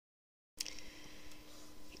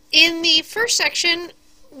In the first section,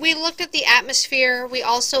 we looked at the atmosphere. We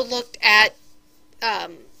also looked at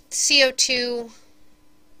CO2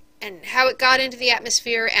 and how it got into the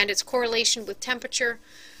atmosphere and its correlation with temperature.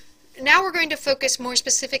 Now we're going to focus more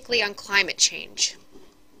specifically on climate change.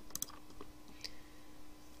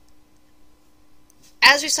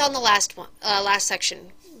 As we saw in the last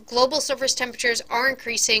section, global surface temperatures are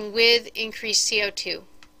increasing with increased CO2.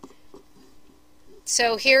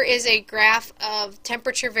 So here is a graph of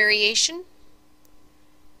temperature variation.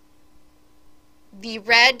 The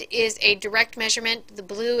red is a direct measurement, the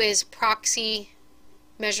blue is proxy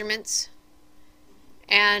measurements,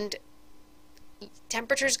 and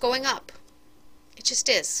temperature's going up. It just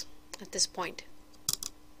is at this point.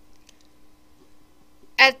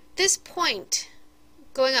 At this point,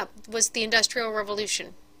 going up was the Industrial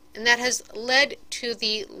Revolution, and that has led to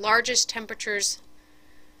the largest temperatures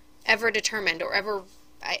ever determined, or ever,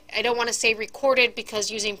 I don't want to say recorded,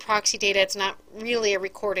 because using proxy data it's not really a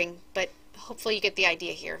recording, but hopefully you get the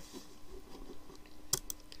idea here.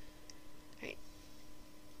 Right.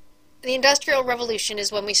 The Industrial Revolution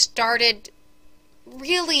is when we started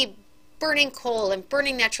really burning coal and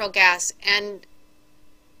burning natural gas, and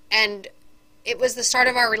it was the start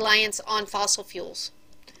of our reliance on fossil fuels.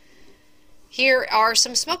 Here are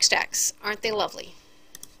some smokestacks. Aren't they lovely?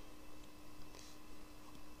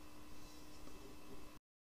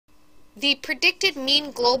 The predicted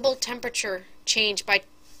mean global temperature change by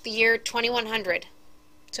the year 2100,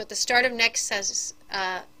 so at the start of next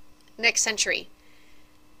century,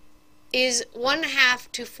 is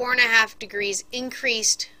 1.5 to 4.5 degrees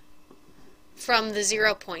increased from the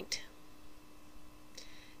 0 point.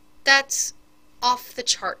 That's off the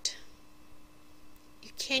chart. You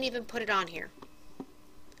can't even put it on here.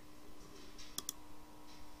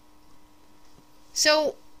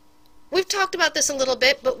 So we've talked about this a little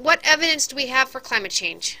bit, but what evidence do we have for climate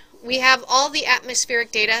change? We have all the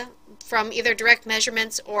atmospheric data from either direct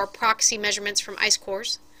measurements or proxy measurements from ice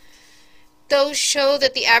cores. Those show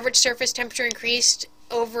that the average surface temperature increased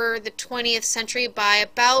over the 20th century by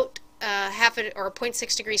about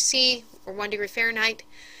 0.6 degrees C or 1 degree Fahrenheit.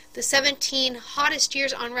 The 17 hottest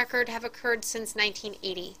years on record have occurred since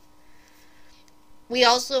 1980. We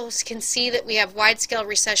also can see that we have wide-scale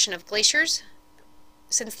recession of glaciers.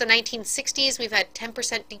 Since the 1960s, we've had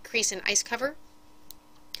 10% decrease in ice cover.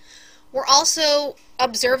 We're also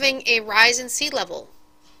observing a rise in sea level.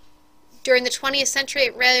 During the 20th century,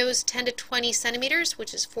 it rose 10 to 20 centimeters,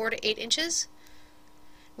 which is 4 to 8 inches.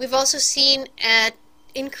 We've also seen an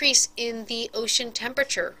increase in the ocean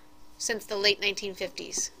temperature since the late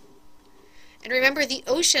 1950s. And remember, the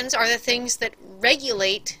oceans are the things that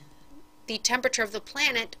regulate the temperature of the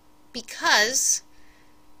planet, because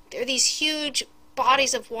they're these huge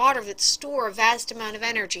bodies of water that store a vast amount of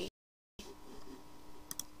energy.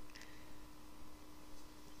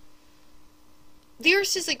 The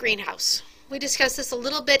Earth is a greenhouse. We discussed this a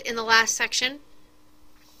little bit in the last section.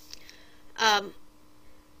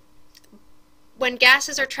 When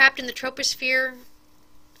gases are trapped in the troposphere,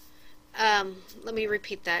 let me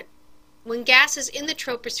repeat that. When gases in the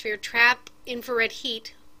troposphere trap infrared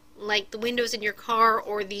heat, like the windows in your car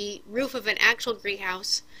or the roof of an actual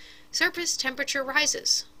greenhouse, surface temperature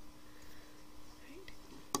rises.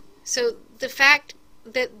 So the fact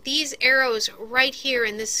that these arrows right here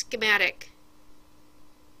in this schematic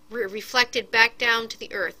were reflected back down to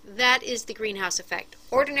the Earth, that is the greenhouse effect.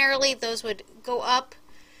 Ordinarily, those would go up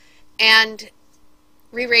and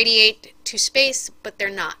re-radiate to space, but they're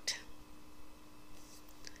not.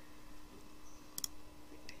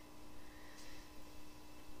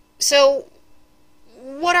 So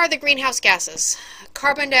what are the greenhouse gases?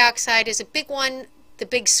 Carbon dioxide is a big one. The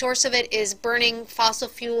big source of it is burning fossil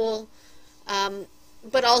fuel,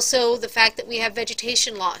 but also the fact that we have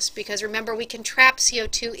vegetation loss, because remember, we can trap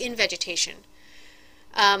CO2 in vegetation.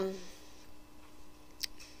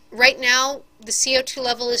 Right now, the CO2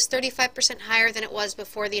 level is 35% higher than it was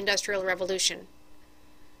before the Industrial Revolution.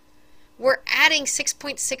 We're adding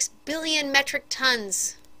 6.6 billion metric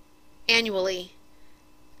tons annually.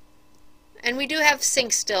 And we do have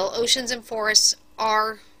sinks still. Oceans and forests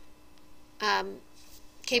are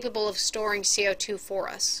capable of storing CO2 for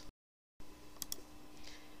us.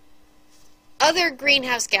 Other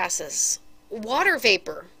greenhouse gases. Water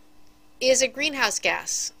vapor is a greenhouse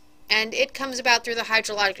gas, and it comes about through the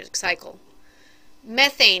hydrologic cycle.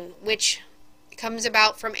 Methane, which comes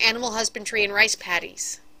about from animal husbandry and rice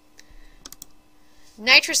paddies.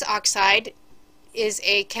 Nitrous oxide is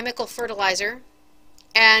a chemical fertilizer,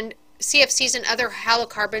 and CFCs and other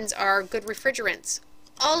halocarbons are good refrigerants.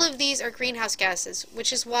 All of these are greenhouse gases,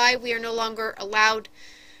 which is why we are no longer allowed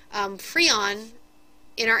Freon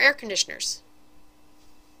in our air conditioners.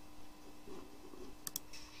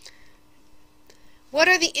 What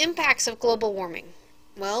are the impacts of global warming?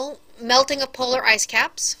 Well, melting of polar ice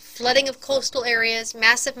caps, flooding of coastal areas,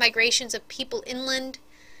 massive migrations of people inland,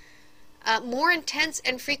 more intense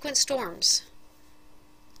and frequent storms.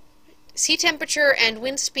 Sea temperature and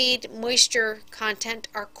wind speed, moisture content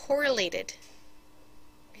are correlated.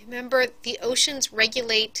 Remember, the oceans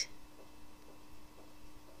regulate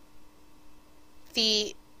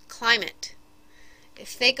the climate.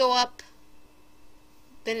 If they go up,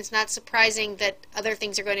 then it's not surprising that other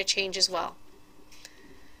things are going to change as well.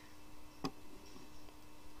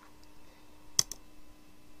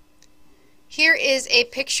 Here is a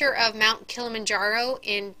picture of Mount Kilimanjaro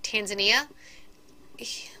in Tanzania.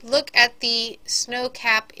 Look at the snow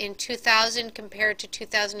cap in 2000 compared to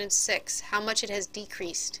 2006, how much it has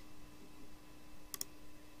decreased.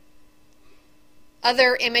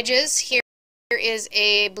 Other images, here is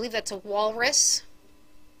I believe that's a walrus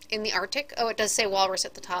in the Arctic. Oh, it does say walrus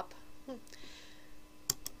at the top.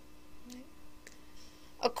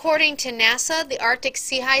 According to NASA, the Arctic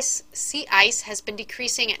sea ice has been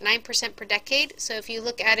decreasing at 9% per decade. So if you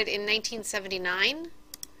look at it in 1979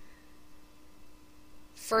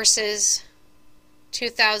 versus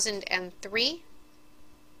 2003,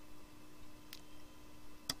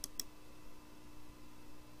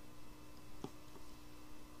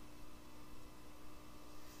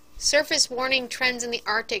 surface warning trends in the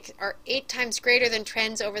Arctic are 8 times greater than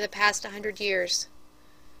trends over the past 100 years.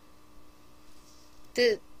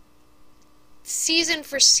 The season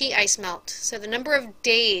for sea ice melt, so the number of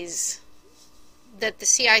days that the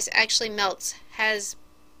sea ice actually melts, has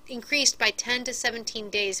increased by 10 to 17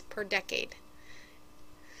 days per decade.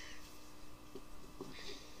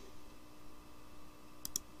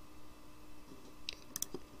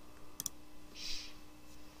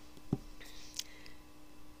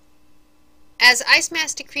 As ice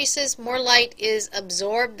mass decreases, more light is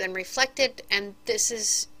absorbed than reflected, and this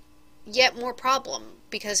is yet more problem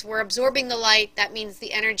because we're absorbing the light. That means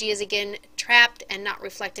the energy is again trapped and not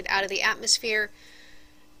reflected out of the atmosphere.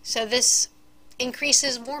 So this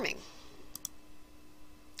increases warming.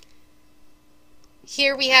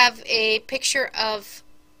 Here we have a picture of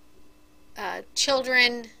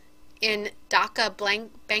children in Dhaka,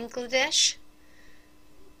 Bangladesh.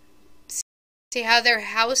 See how their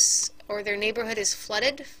house or their neighborhood is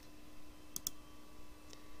flooded?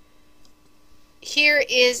 Here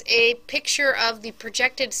is a picture of the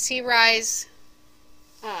projected sea rise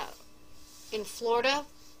in Florida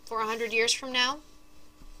for 100 years from now.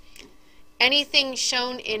 Anything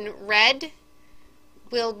shown in red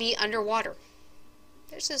will be underwater.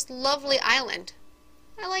 There's this lovely island.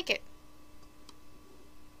 I like it.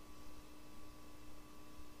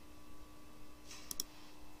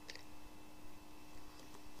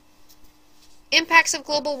 Impacts of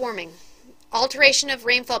global warming. Alteration of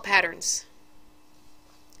rainfall patterns.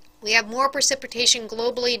 We have more precipitation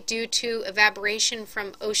globally due to evaporation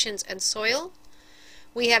from oceans and soil.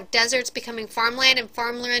 We have deserts becoming farmland and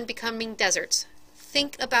farmland becoming deserts.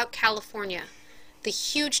 Think about California, the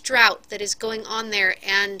huge drought that is going on there,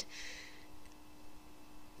 and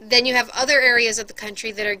then you have other areas of the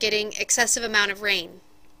country that are getting excessive amount of rain.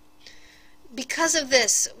 Because of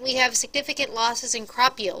this, we have significant losses in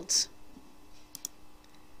crop yields.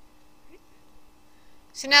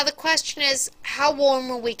 So now the question is, how warm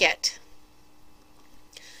will we get?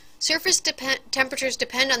 Surface temperatures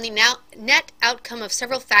depend on the net outcome of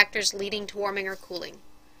several factors leading to warming or cooling.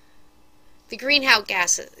 The greenhouse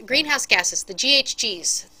gases, the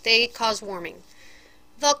GHGs, they cause warming.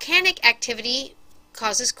 Volcanic activity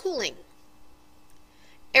causes cooling.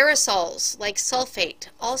 Aerosols like sulfate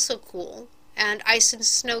also cool, and ice and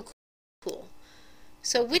snow cool.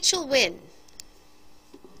 So which will win?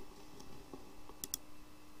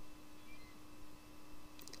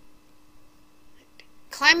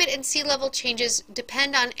 Climate and sea level changes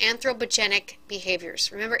depend on anthropogenic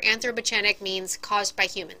behaviors. Remember, anthropogenic means caused by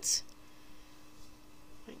humans.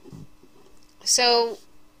 So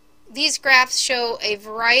these graphs show a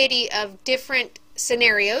variety of different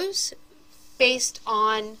scenarios based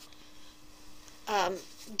on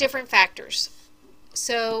different factors.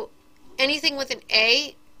 So anything with an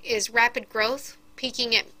A is rapid growth,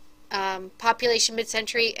 peaking at population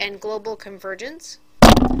mid-century and global convergence.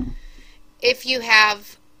 If you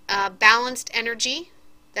have balanced energy,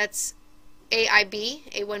 that's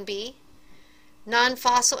AIB, A1B.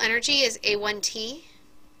 Non-fossil energy is A1T.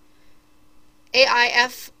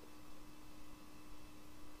 AIF1,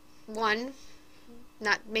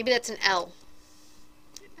 maybe that's an L.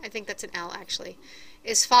 I think that's an L actually,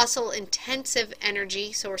 is fossil intensive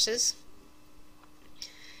energy sources.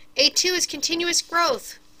 A2 is continuous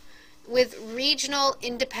growth with regional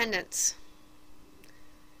independence.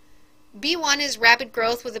 B1 is rapid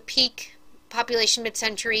growth with a peak population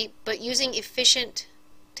mid-century, but using efficient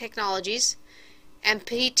technologies. And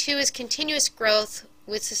P2 is continuous growth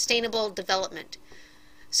with sustainable development.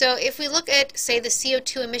 So if we look at, say, the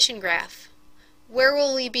CO2 emission graph, where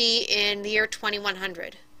will we be in the year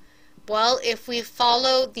 2100? Well, if we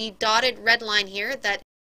follow the dotted red line here, that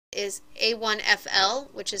is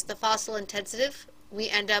A1FL, which is the fossil intensive, we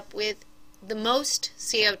end up with the most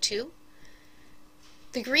CO2.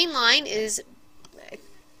 The green line is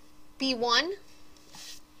B1.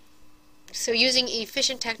 So using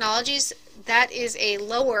efficient technologies, that is a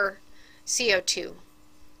lower CO2.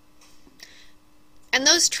 And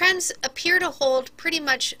those trends appear to hold pretty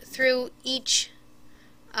much through each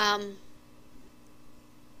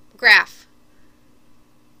graph.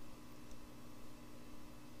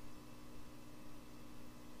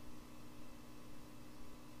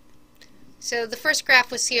 So the first graph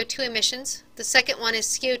was CO2 emissions. The second one is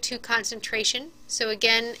CO2 concentration. So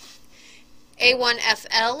again,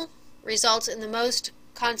 A1FL results in the most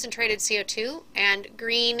concentrated CO2, and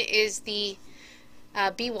green is the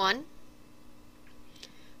B1.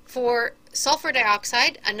 For sulfur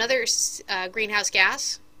dioxide, another greenhouse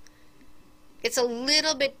gas, it's a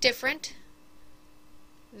little bit different.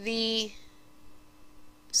 The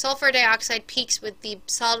sulfur dioxide peaks with the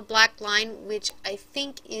solid black line, which I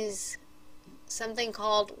think is something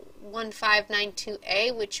called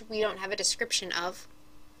 1592A, which we don't have a description of.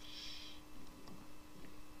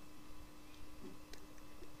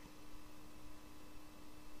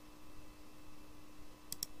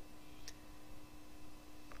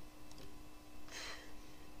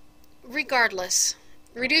 Regardless,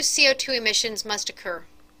 reduced CO2 emissions must occur.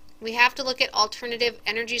 We have to look at alternative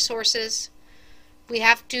energy sources. We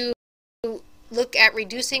have to look at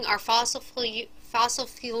reducing our fossil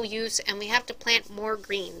fuel use, and we have to plant more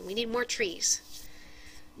green. We need more trees.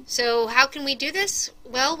 So how can we do this?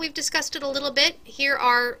 Well, we've discussed it a little bit. Here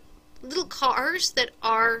are little cars that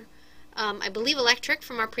are, I believe, electric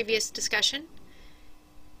from our previous discussion.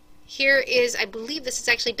 Here is, I believe this is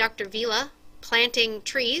actually Dr. Vila planting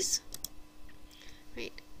trees.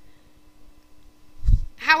 Right.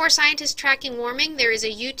 How are scientists tracking warming? There is a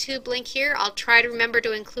YouTube link here. I'll try to remember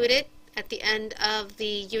to include it at the end of the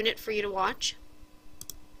unit for you to watch.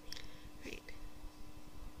 Right.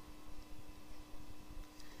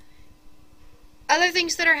 Other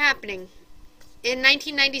things that are happening. In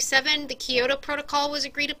 1997, the Kyoto Protocol was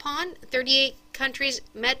agreed upon. 38 countries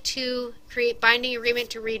met to create binding agreement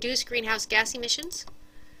to reduce greenhouse gas emissions.